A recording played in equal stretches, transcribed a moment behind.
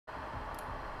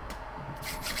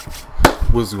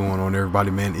What's going on, everybody,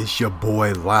 man? It's your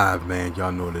boy Live, man.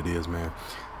 Y'all know what it is, man.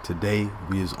 Today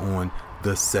we is on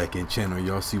the second channel.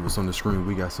 Y'all see what's on the screen.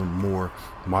 We got some more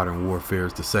Modern Warfare.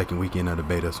 It's the second weekend of the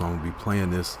beta, so I'm gonna be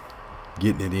playing this,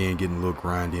 getting it in, getting a little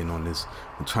grind in on this.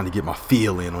 I'm trying to get my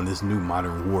feel in on this new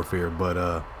Modern Warfare.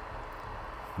 But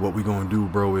what we gonna do,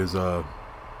 bro, is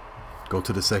go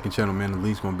to the second channel, man. The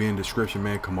link's gonna be in the description,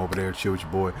 man. Come over there, chill with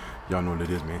your boy. Y'all know what it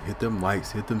is, man. Hit them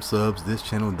likes, hit them subs, this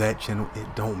channel, that channel,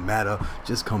 it don't matter.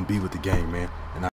 Just come be with the gang, man. And